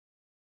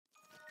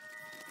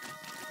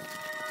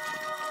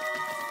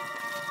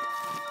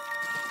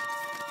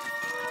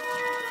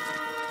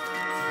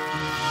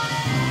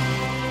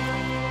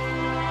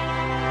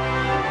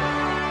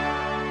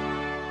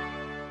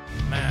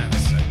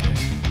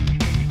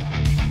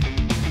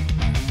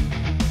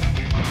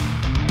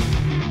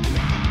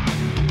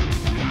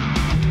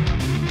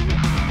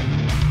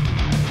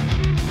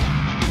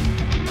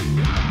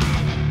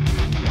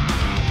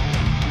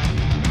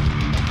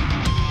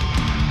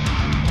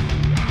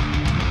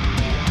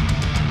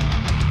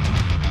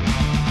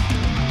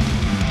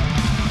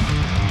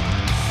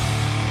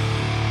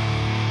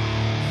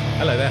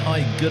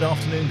Hi, good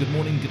afternoon, good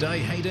morning, good day.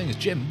 How you doing? It's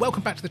Jim.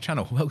 Welcome back to the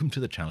channel. Welcome to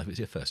the channel if it's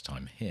your first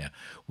time here.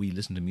 We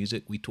listen to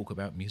music, we talk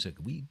about music,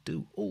 we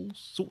do all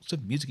sorts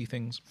of musicy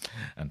things.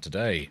 And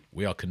today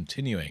we are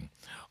continuing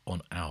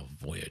on our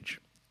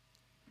voyage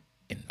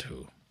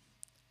into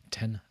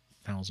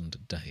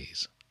 10,000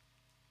 Days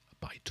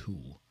by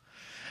Tool.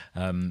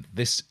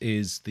 This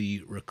is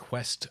the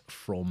request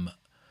from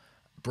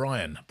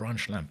Brian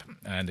Schlamp,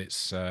 and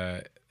it's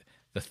the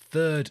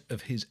third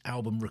of his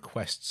album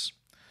requests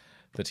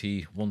that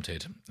he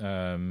wanted,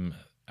 and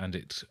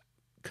it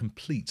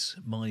completes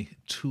my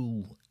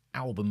Tool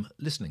album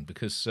listening,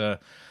 because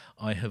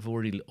I have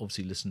already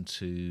obviously listened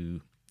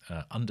to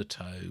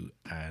Undertow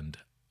and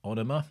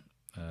Onoma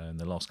in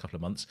the last couple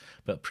of months,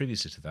 but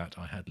previously to that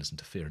I had listened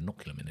to Fear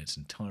Inoculum in its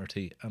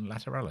entirety and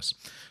Lateralis.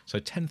 So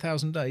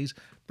 10,000 Days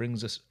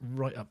brings us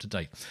right up to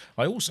date.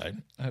 I also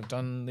have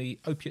done the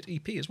Opiate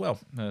EP as well.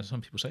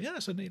 Some people say, yeah,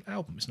 it's an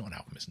album. It's not an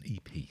album, it's an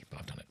EP, but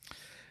I've done it.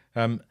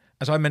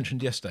 As I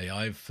mentioned yesterday,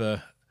 I've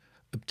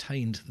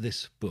obtained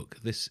this book.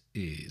 This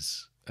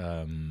is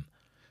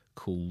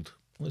called,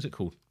 what is it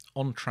called?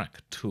 On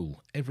Track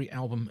Tool. Every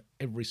album,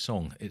 every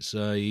song. It's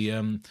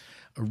a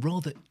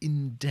rather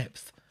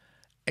in-depth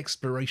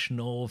exploration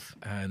of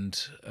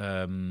and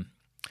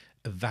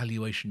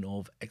evaluation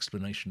of,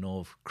 explanation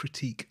of,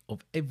 critique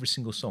of every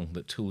single song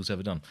that Tool's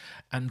ever done.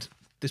 And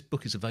this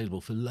book is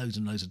available for loads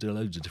and loads of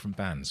different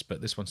bands,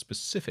 but this one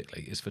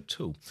specifically is for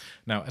Tool.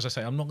 Now, as I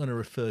say, I'm not going to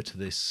refer to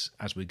this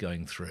as we're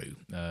going through,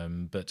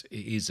 but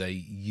it is a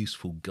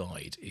useful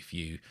guide if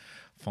you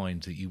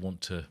find that you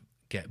want to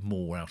get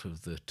more out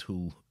of the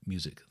Tool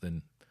music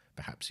than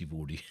perhaps you've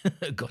already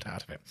got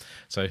out of it.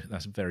 So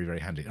that's very,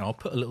 very handy. And I'll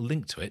put a little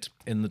link to it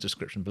in the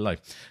description below.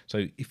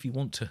 So if you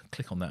want to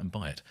click on that and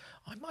buy it,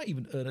 I might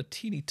even earn a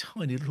teeny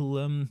tiny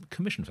little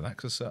commission for that,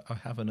 because I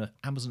have an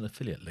Amazon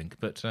affiliate link.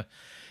 But,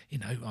 you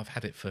know, I've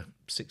had it for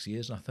 6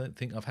 years and I don't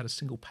think I've had a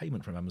single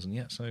payment from Amazon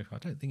yet. So I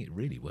don't think it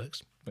really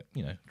works. But,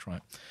 you know, try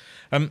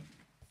it.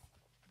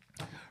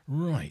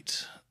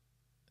 Right.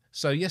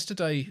 So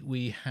yesterday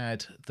we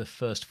had the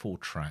first 4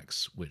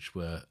 tracks, which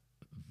were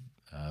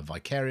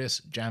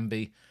Vicarious,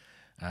 Jambi,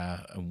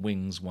 and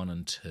Wings 1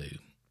 and 2.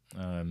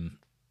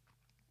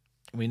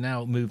 We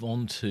now move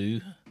on to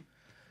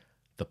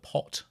The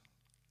Pot,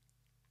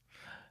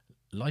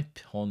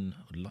 Lipan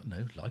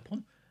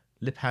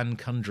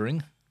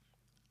Conjuring,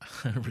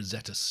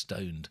 Rosetta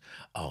Stoned.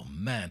 Oh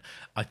man,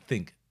 I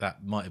think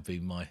that might have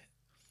been my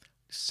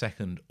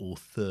second or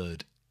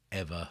third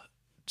ever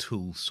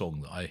Tool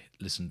song that I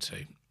listened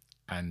to,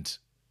 and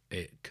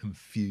it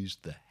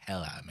confused the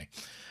hell out of me.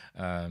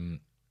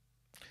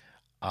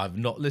 I've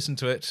not listened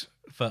to it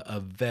for a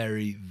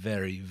very,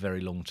 very, very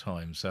long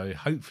time. So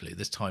hopefully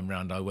this time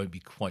round I won't be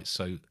quite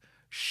so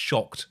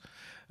shocked.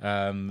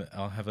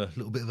 I'll have a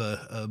little bit of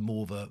a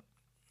more of a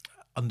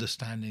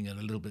understanding and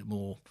a little bit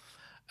more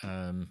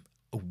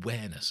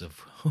awareness of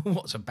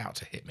what's about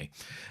to hit me.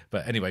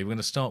 But anyway, we're going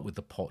to start with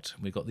The Pot.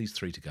 We've got these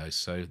 3 to go.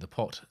 So The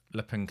Pot,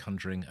 Lipan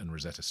Conjuring and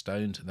Rosetta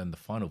Stoned. And then the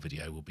final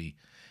video will be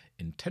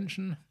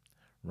Intention,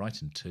 Right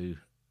in 2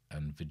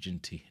 and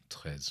Virginity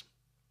 13.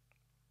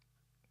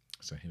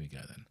 So here we go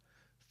then.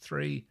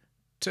 3,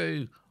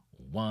 2,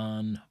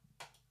 1,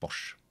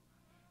 bosh.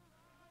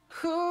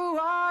 Who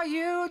are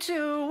you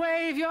to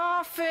wave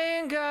your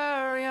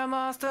finger? You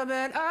must have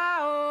been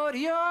out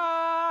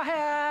your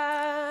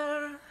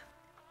head.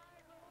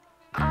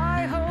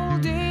 I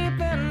hold deep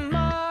in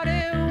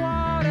muddy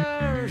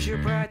waters. You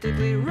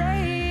practically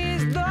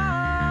raised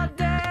the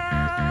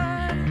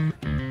dead.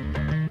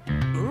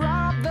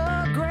 Rob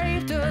the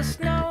grave to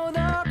snow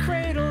the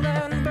cradle,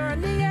 then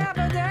burn the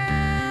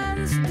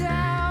evidence down.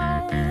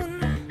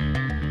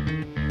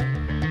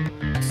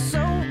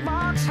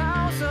 Soapbox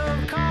house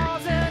of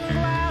cars and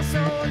glass, so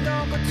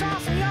don't go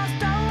tossing your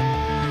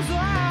stones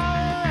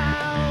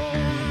around.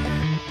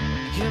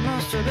 You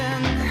must have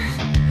been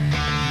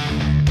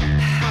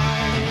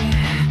high.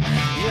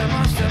 You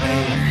must have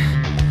been.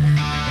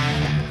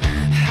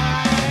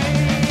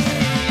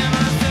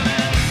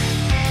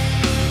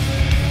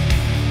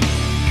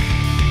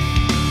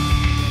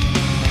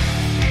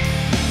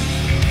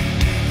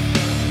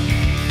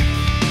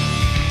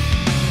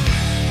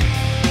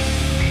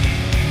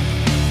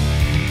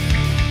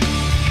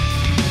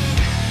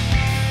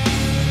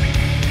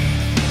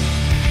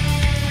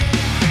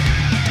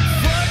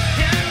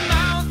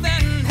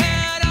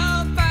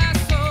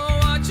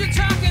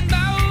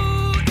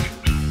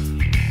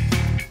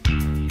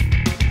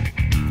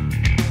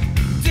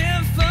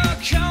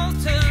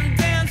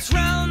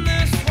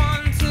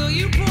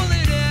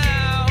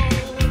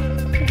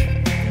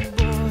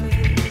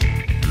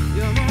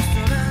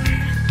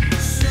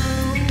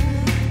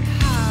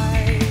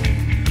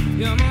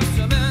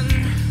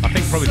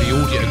 Probably the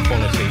audio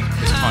quality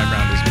this time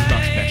round is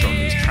much better on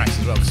these tracks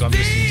as well, because I'm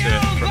listening to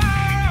it from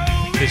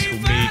physical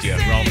media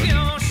rather than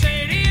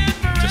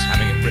just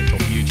having it ripped off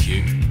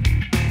YouTube.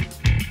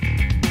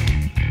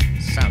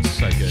 Sounds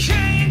so good.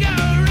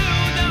 Now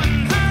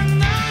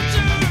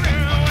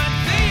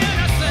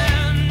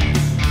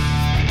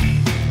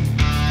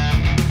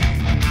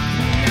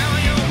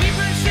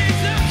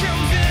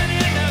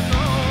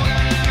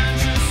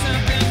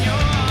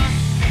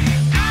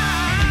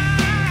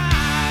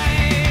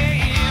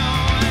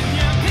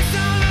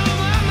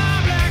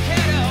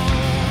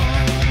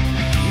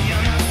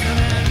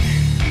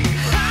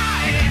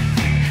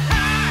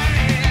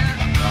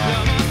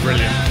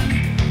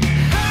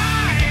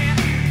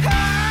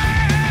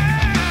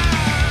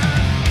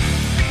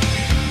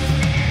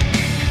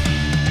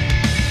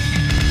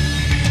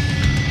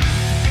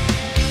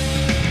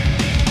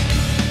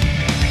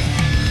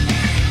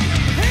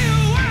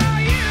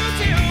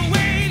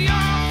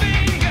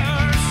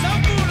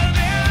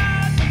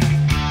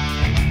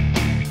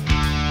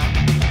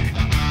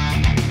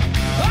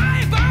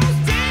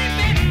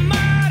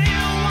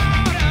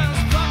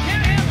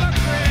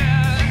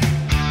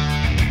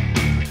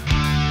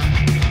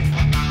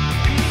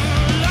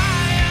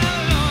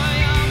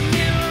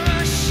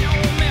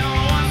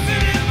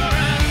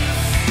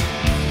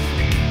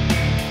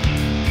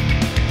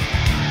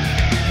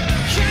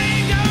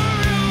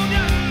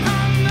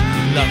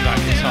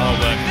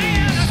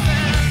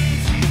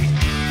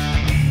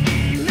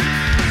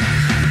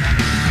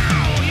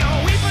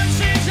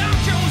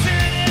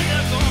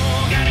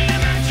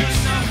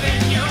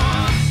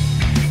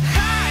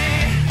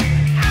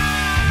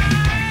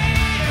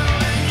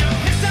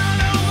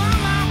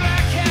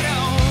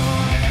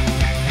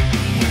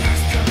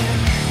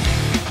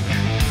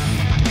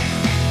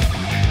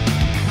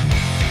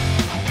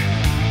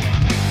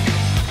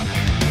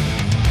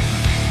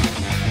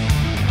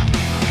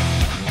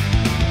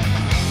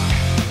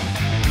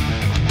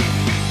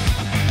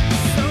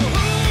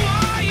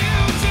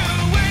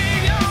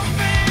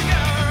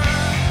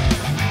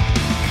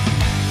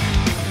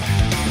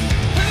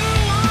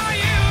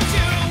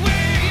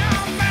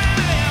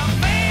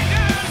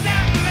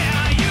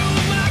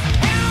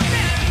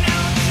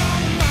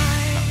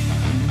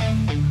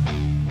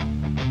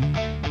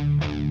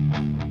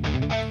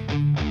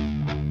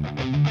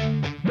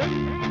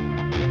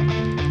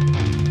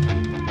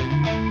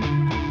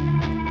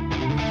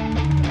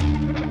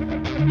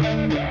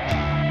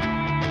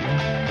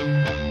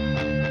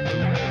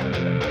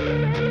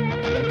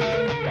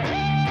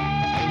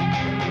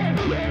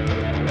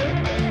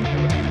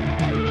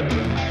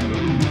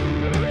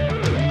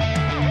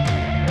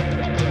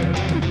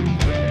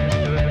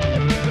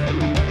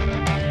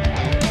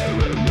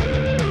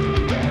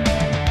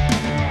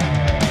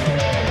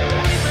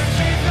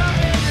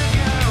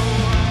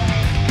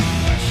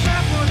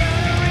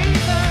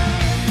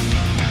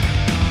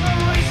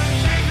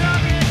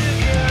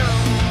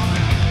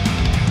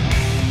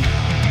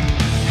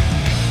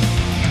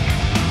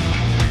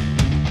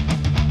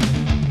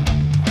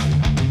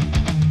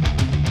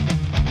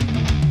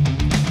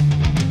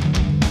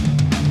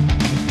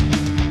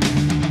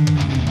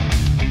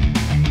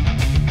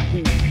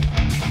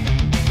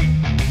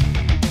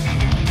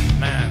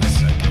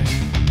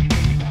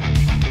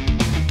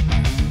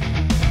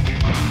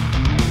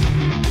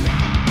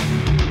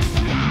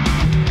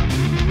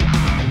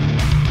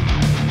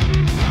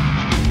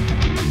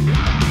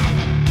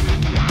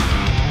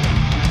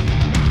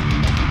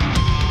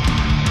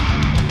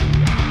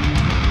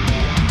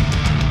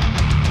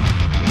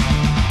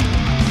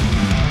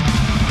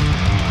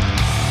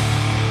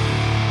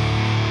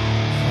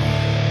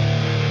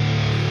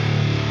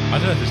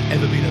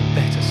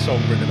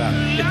song written about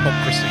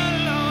hypocrisy.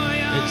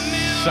 It's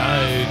so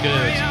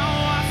good.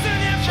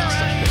 Just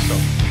such a good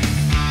song.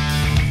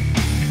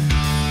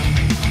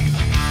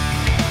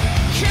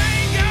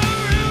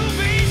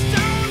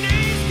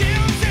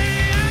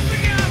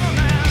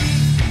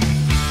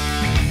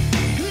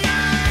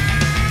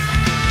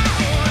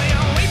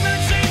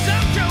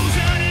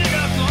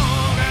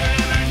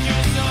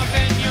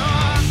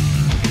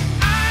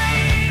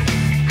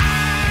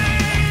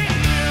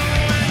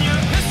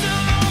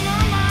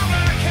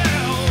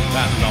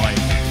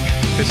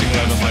 Pissing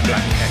all over my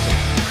black kettle.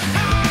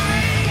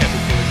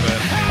 Kettle full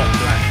of hot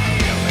black.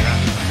 You know, like that.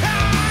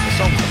 The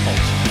songs are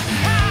hot.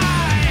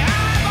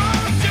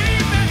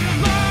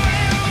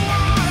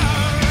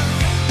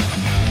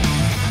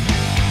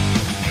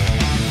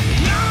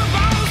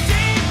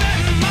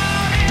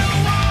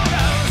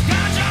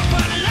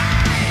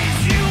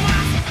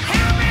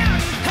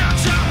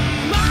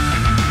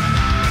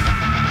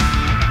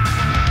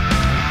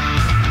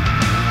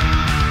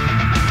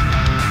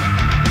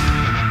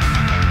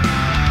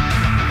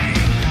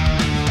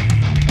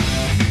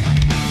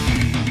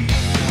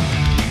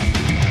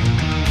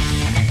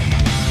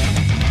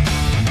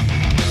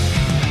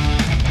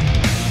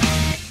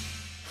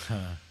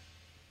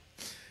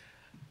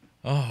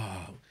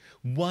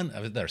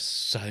 There are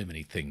so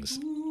many things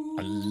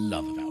I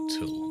love about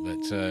Tool, but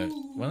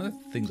one of the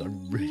things I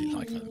really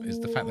like about them is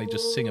the fact they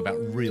just sing about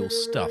real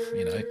stuff,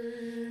 you know.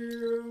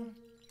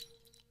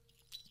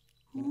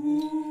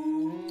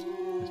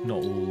 It's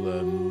not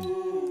all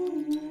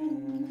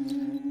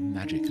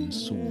magic and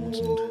swords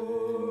and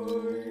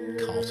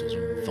castles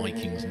and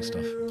Vikings and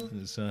stuff.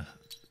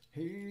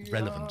 It's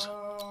relevant.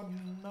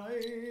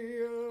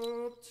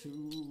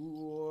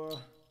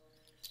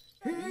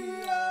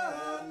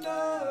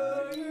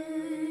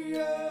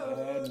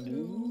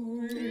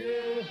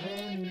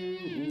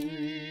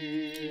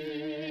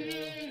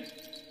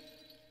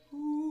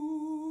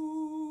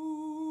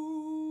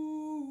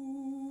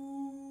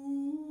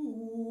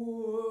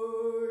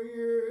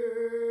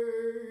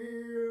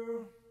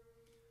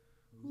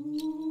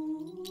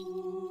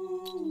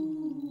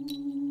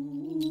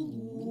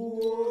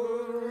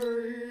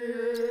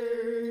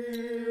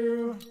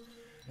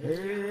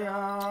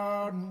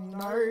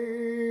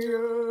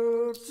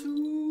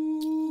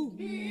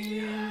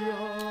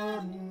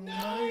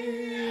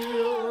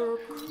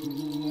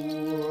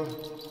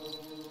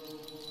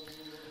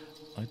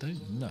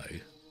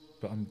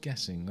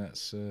 Guessing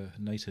that's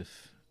Native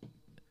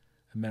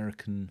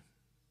American.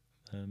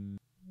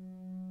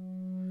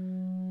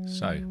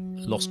 So,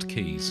 Lost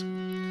Keys.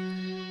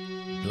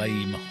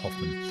 Blame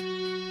Hoffman.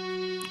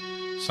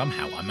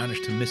 Somehow I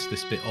managed to miss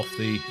this bit off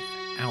the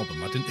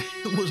album.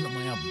 It wasn't on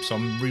my album, so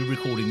I'm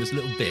re-recording this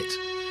little bit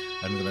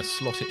and I'm going to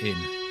slot it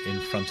in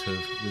front of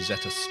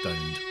Rosetta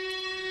Stoned.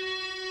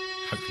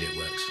 Hopefully it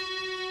works.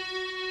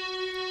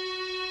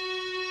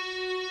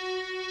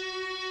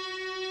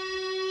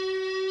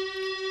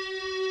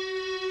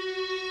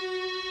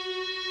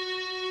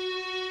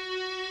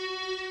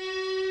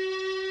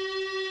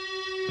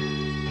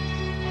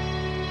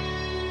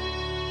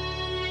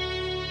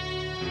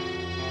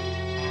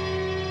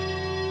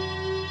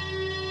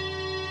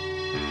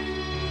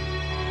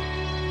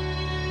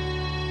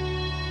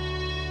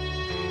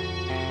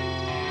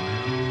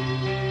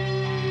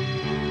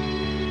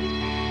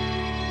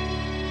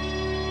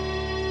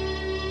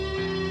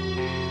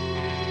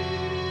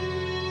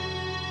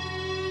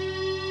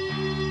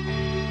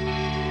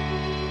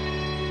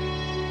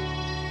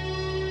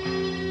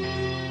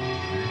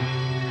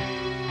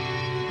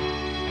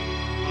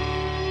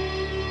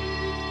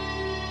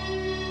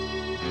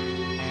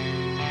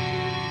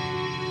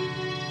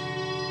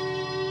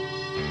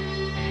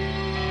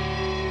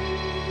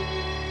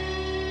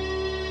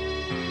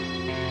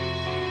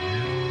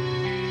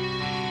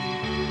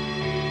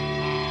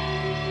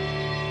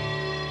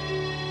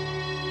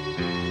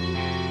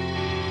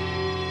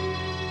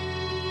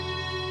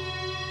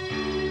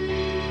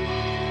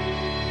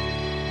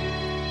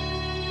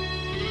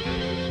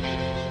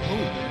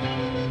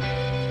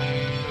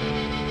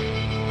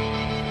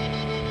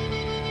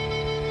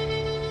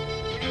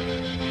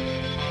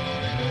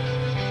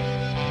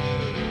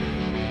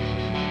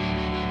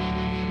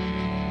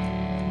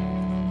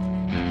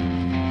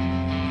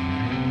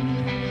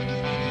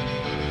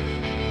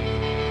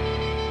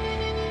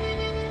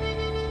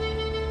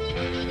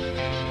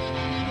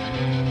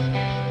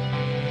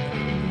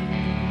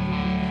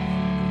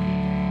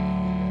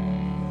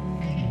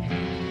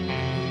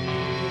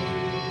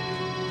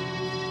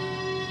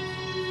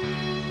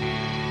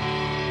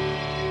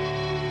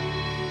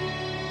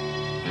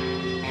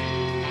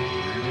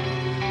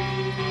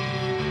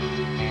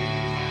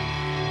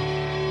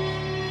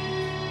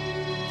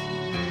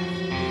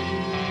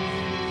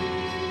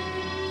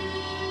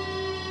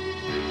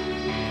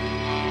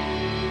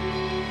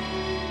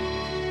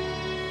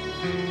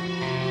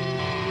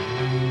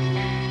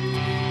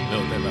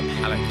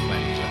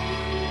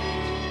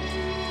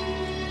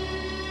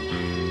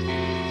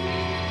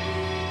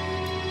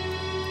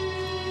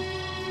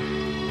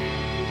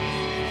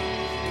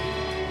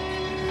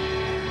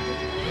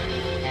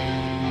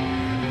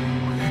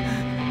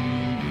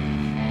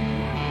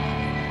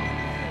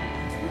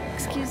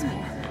 Excuse me,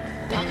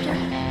 doctor? If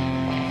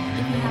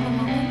you have a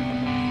moment?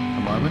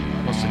 A moment?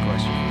 What's the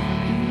question?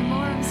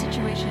 More of a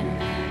situation.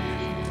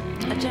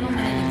 A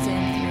gentleman in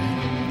exam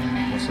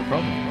 3. What's the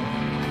problem?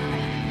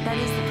 That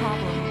is the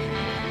problem.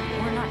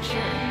 We're not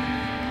sure.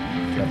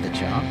 Do you have the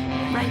chart?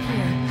 Right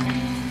here.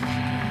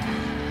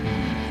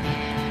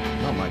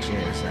 Not much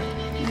here, is there?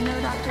 No,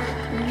 doctor.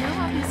 No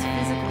obvious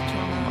physical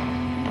trauma.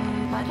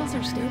 Vitals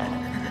are stable.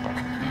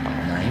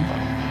 Name?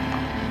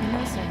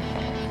 No, sir.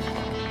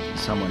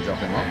 Someone drop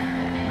him off?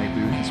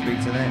 Maybe we can speak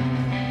to them.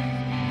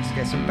 Let's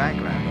get some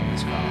background on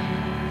this file.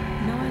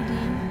 No ID.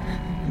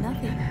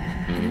 Nothing.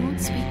 And he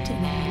won't speak to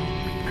anyone.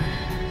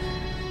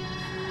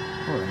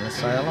 Well, then let's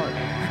say hello.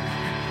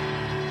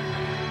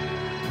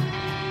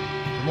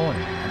 Good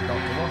morning, I'm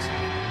Dr. Watson.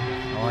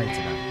 How are you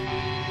today?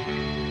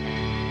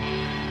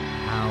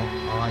 How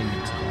are you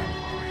today?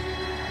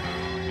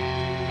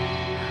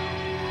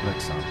 Look,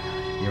 son,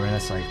 you're in a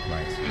safe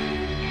place.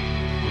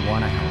 We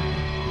want to help you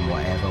in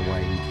whatever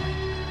way we can,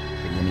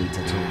 but you need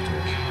to talk to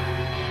us.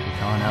 We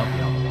can't help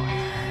you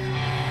otherwise.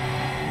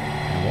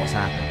 Now, what's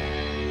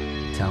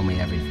happened? Tell me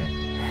everything.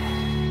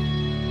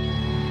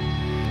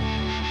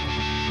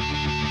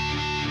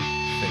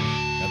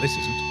 Now this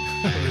isn't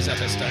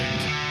Rosetta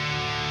Stones.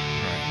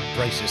 Right,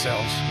 brace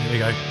yourselves. Here we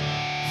go.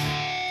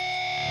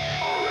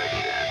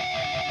 Alrighty then.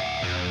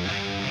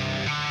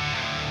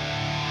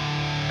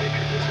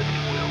 Picture this if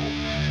you will.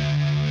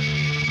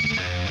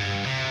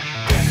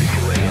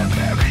 2 a.m.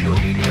 max, you'll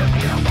need the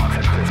box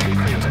of Krispy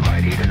Kremes and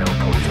might even know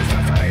poses.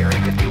 That's not Area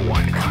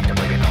 51.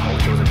 Contemplating the whole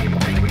chosen people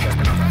think we just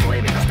enough of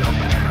flaming us. Don't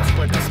banana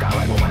split the sky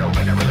like woman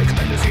open. Never really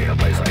expect to see in a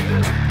place like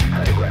this.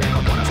 I regret it.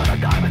 Components on a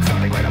diamond.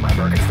 Something right on my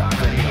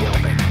Birkenstocks and he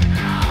open.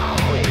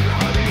 Holy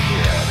hardly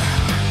shit.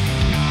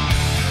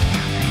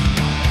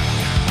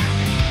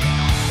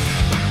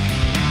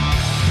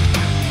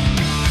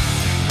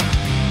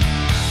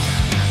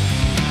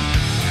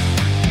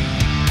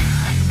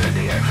 Then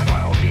the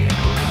X-File being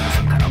included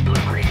some kind of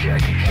blue-green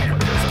Jackie shit.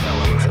 With this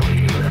Belarus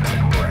LED lips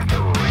and breath to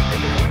ring.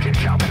 The watching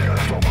chopping it on a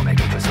slow mo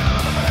making for sound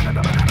on the banana,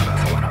 the banana, the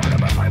soul, and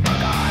over my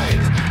bug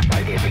eyes.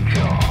 My gaping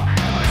jaw,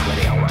 and my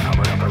sweaty outline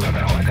over the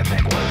ribbon. All I could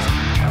think was,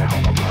 I'll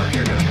hold a bar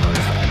here, just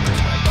notice that I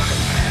pissed my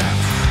fucking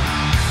pants.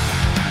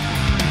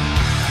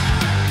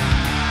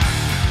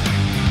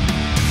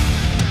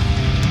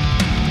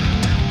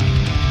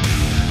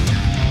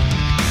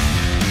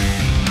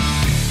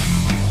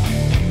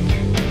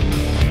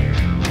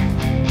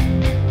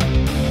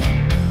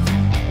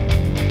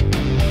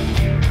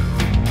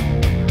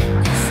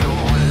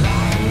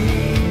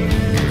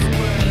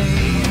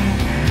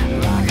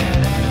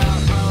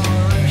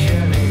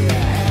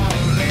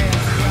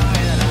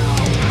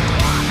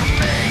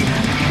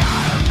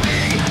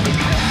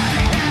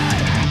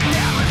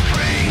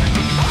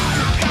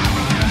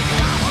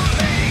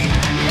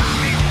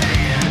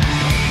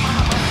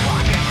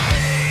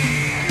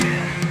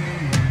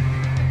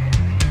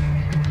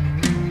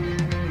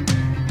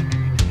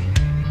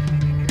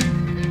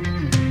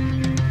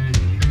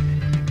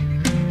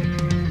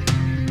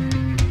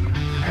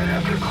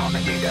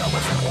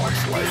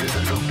 Slices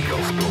and some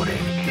needle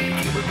splitting.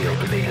 He revealed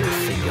to me his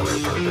singular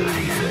purpose.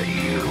 He said,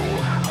 you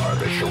are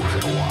the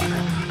chosen one,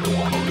 the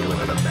one who'll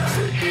deliver the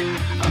message.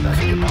 A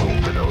message of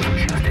hope for those who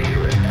choose to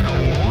hear it, and a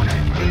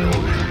warning for those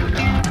who do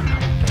not.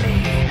 Me,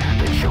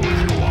 the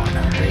chosen one,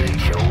 they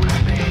chose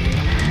me.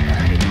 And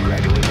I need to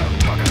graduate from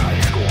fucking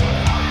high school.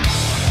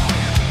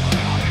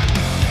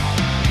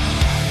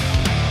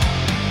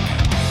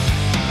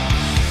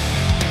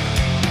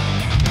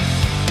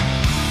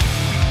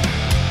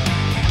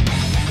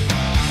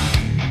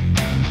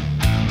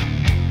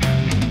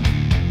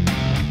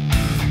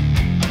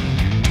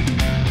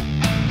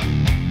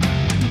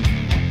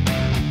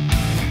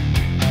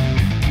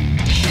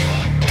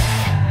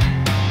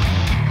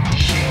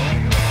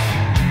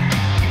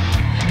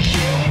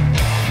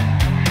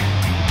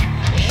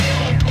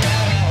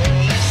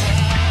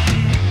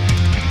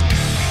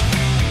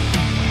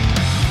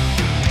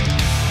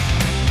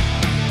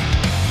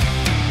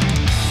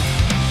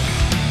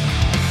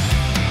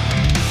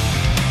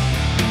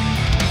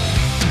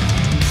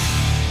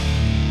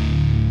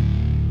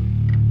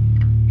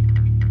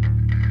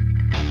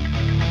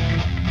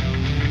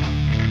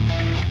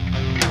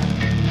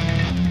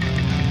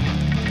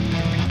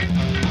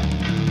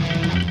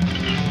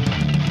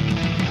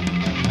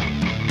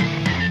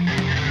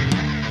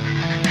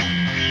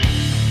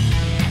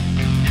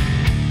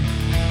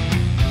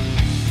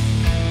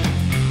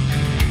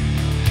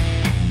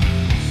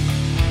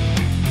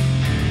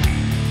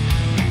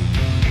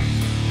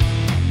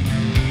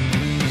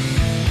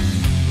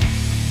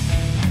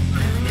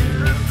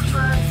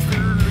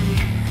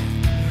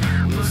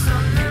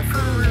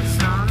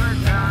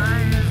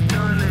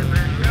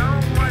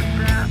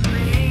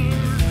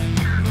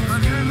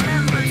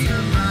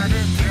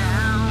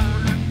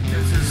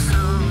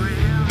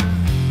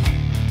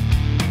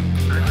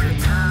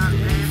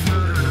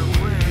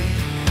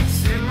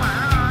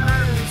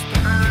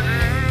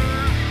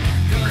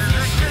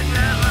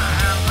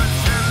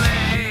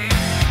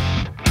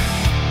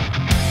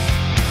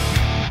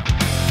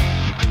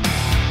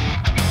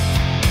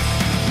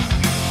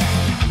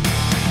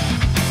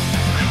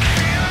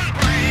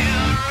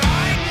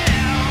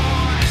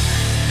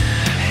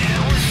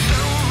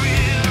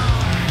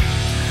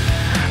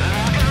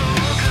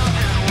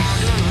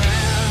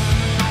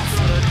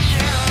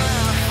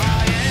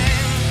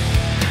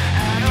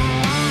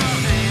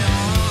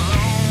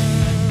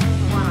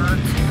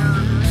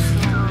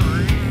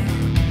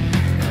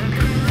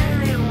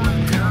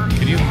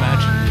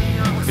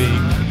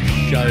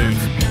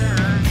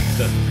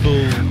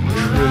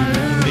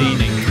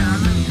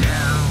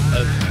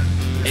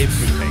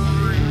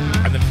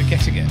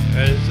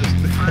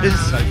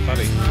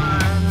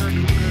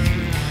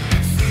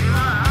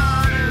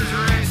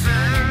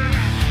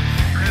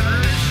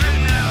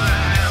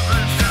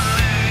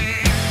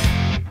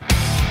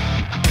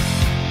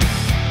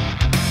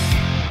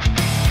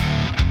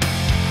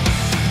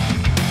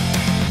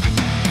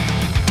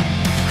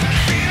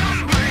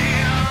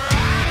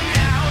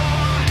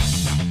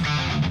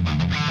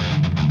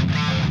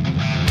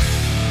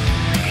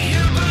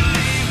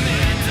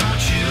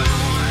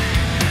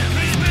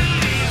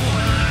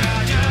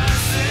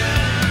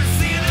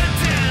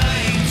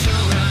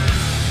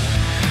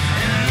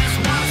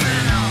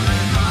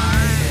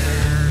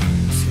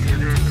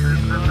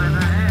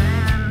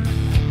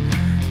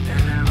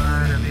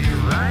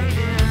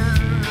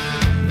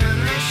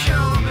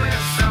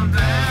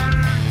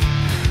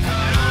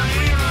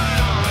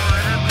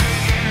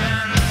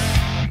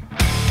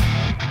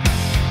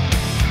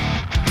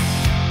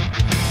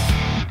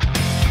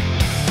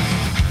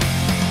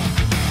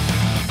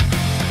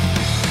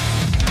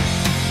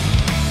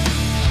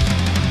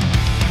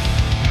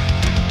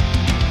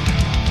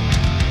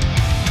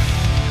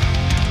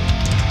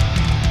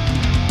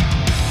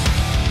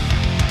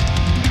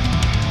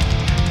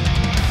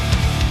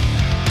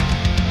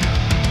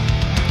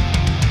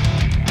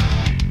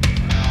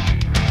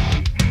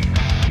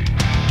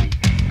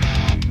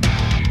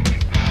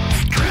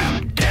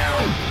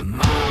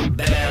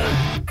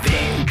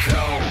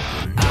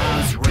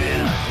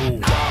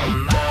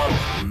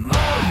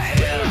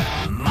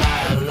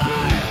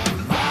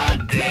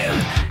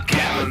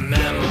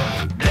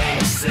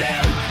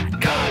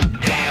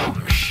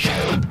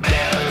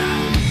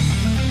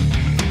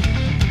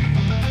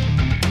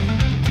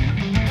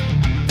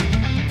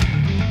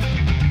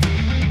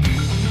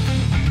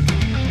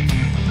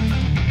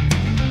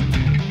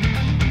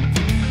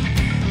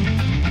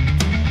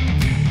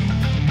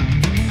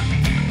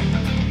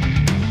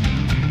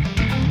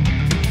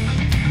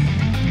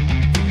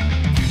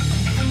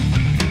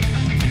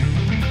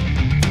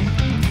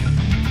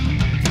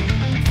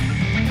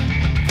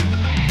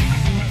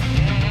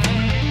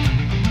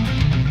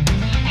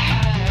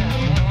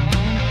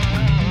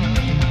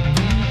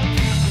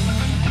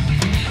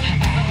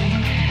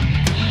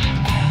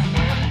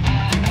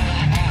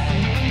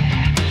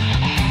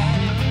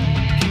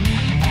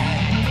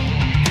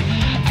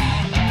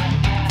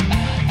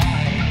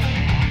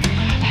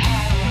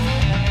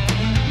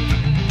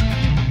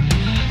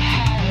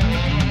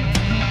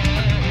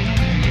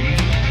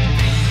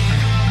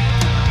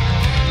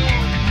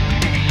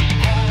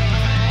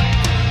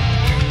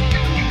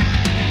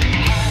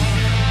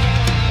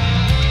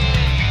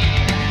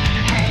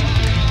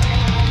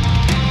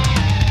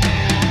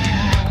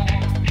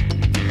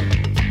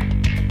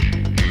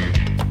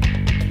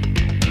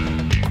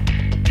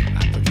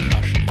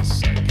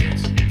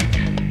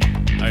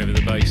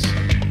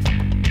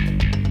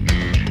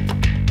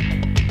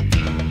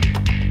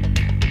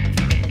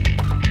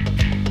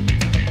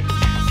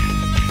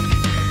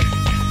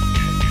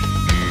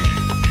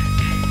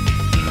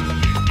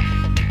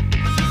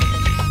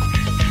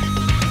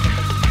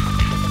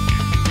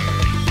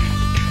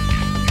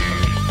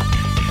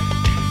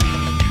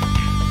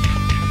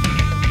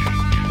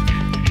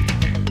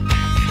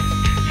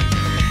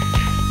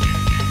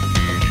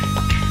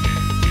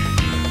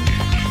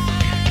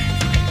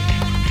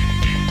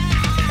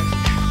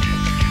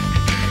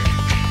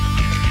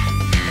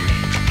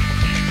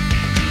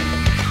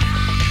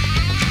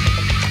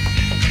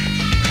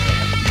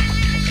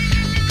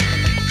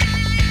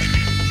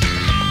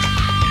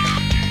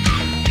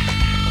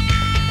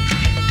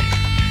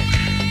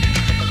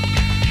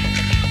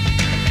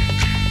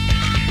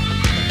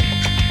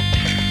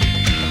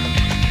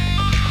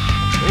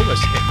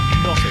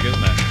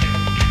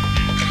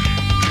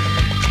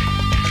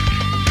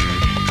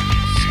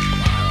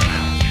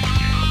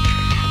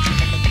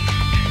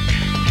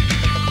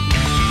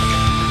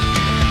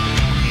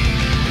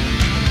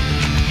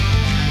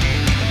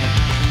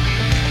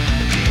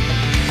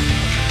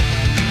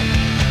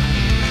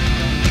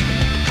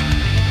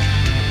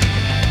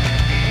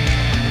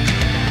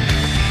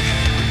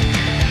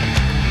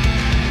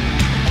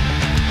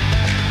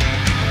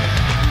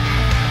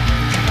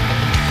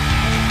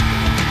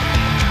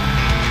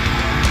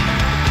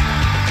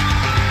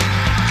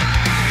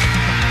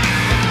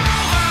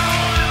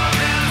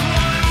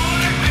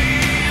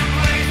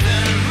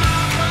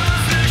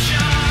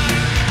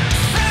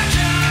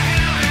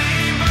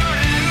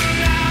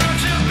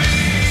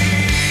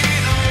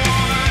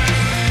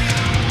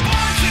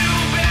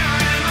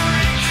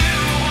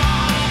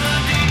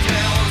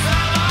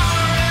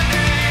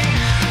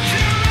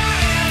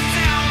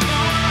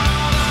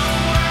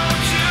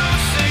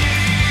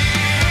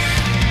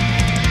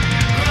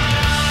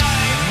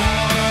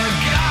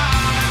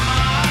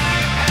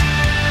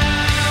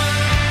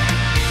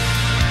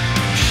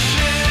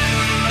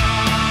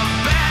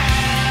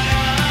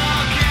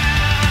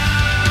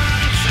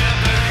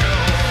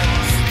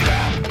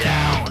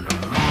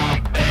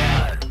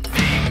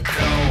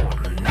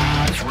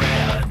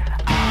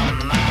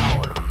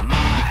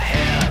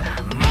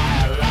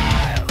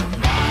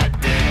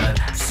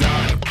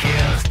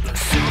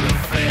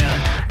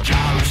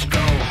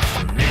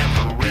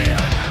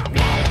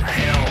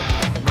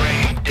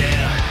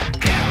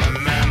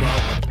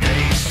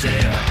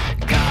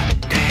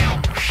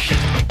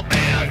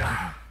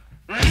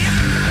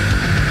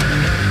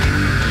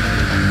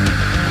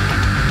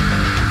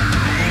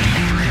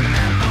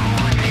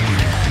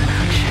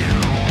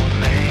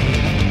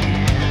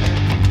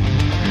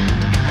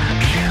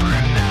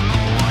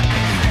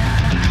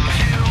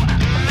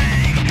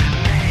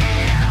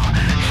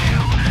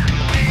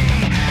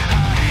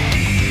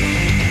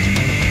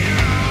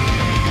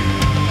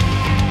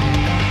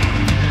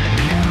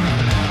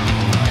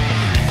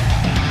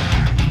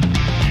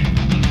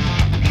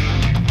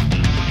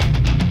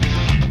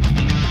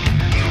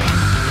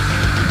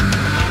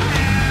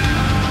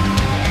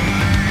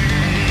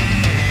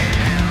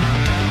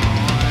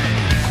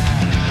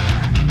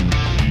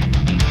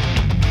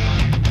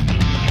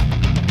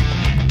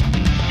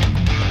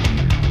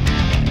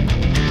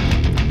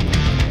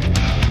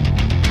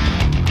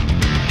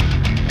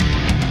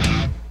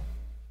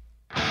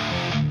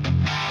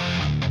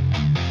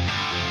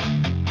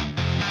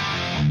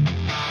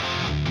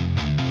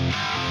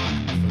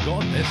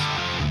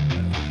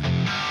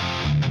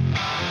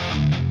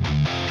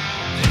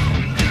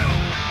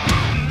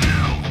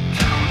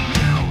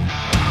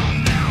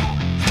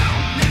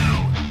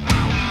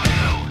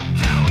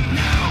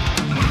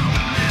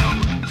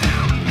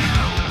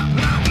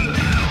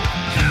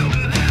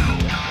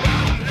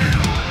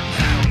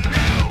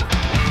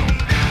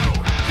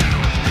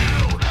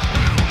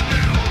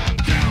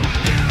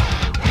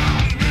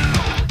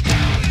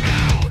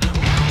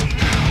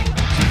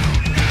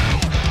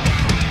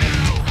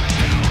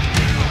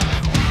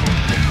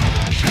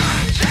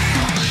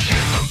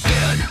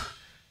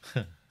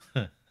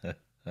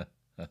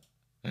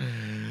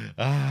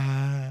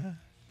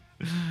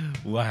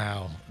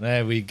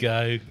 we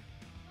go.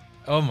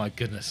 Oh my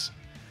goodness.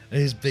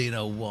 It's been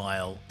a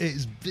while.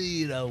 It's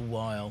been a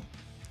while.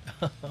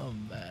 Oh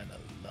man,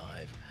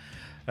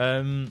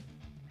 alive.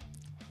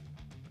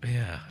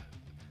 Yeah.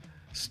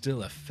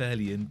 Still a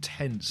fairly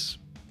intense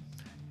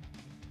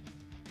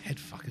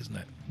headfuck, isn't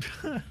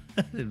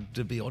it?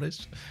 To be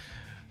honest.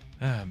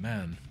 Ah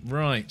man.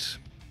 Right.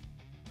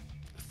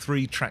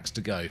 3 tracks to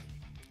go.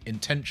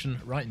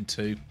 Intention, right in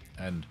 2,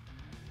 and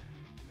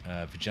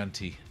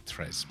Vigilante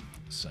Tres.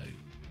 So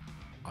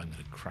I'm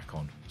going to crack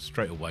on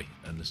straight away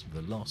and listen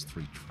to the last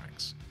 3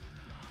 tracks.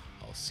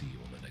 I'll see you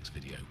on the next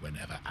video,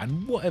 whenever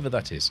and whatever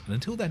that is. And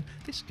until then,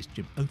 this is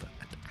Jim over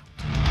and